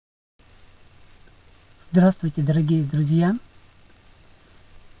Здравствуйте, дорогие друзья!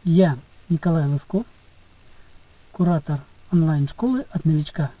 Я Николай Лысков, куратор онлайн-школы от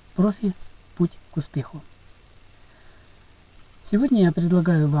новичка профи «Путь к успеху». Сегодня я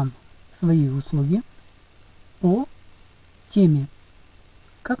предлагаю вам свои услуги по теме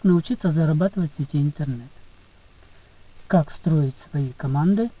 «Как научиться зарабатывать в сети интернет», как строить свои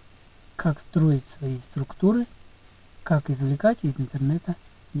команды, как строить свои структуры, как извлекать из интернета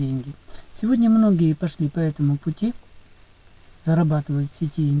деньги. Сегодня многие пошли по этому пути, зарабатывают в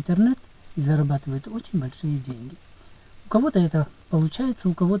сети интернет и зарабатывают очень большие деньги. У кого-то это получается,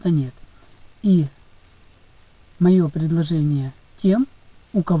 у кого-то нет. И мое предложение тем,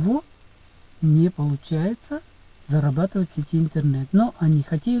 у кого не получается зарабатывать в сети интернет, но они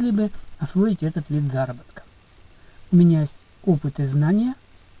хотели бы освоить этот вид заработка. У меня есть опыт и знания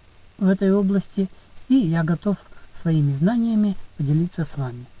в этой области, и я готов своими знаниями поделиться с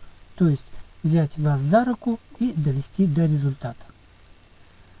вами. То есть взять вас за руку и довести до результата.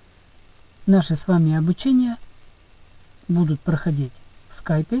 Наши с вами обучения будут проходить в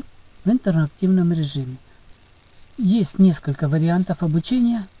скайпе в интерактивном режиме. Есть несколько вариантов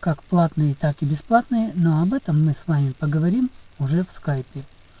обучения, как платные, так и бесплатные, но об этом мы с вами поговорим уже в скайпе.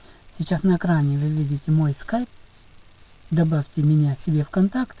 Сейчас на экране вы видите мой скайп. Добавьте меня себе в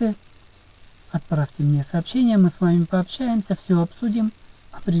контакты, отправьте мне сообщение, мы с вами пообщаемся, все обсудим,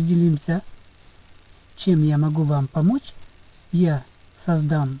 определимся, чем я могу вам помочь. Я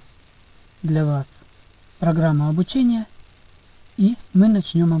создам для вас программу обучения, и мы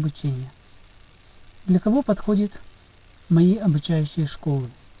начнем обучение. Для кого подходят мои обучающие школы?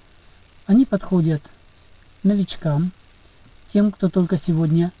 Они подходят новичкам, тем, кто только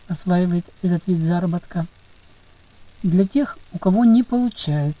сегодня осваивает этот вид заработка. Для тех, у кого не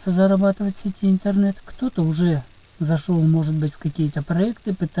получается зарабатывать в сети интернет, кто-то уже зашел, может быть, в какие-то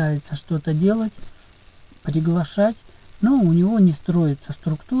проекты, пытается что-то делать, приглашать, но у него не строится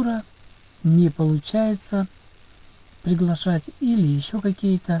структура, не получается приглашать или еще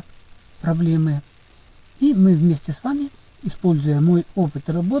какие-то проблемы. И мы вместе с вами, используя мой опыт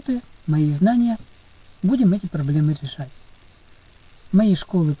работы, мои знания, будем эти проблемы решать. Мои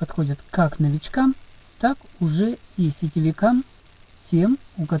школы подходят как новичкам, так уже и сетевикам, тем,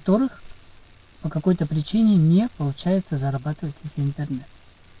 у которых по какой-то причине не получается зарабатывать в сети интернет.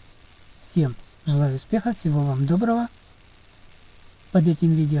 Всем желаю успеха, всего вам доброго. Под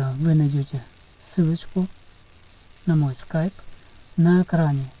этим видео вы найдете ссылочку на мой скайп. На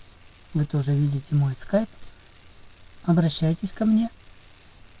экране вы тоже видите мой скайп. Обращайтесь ко мне,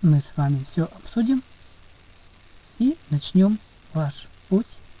 мы с вами все обсудим и начнем ваш путь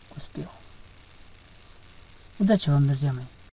к успеху. Удачи вам, друзья мои!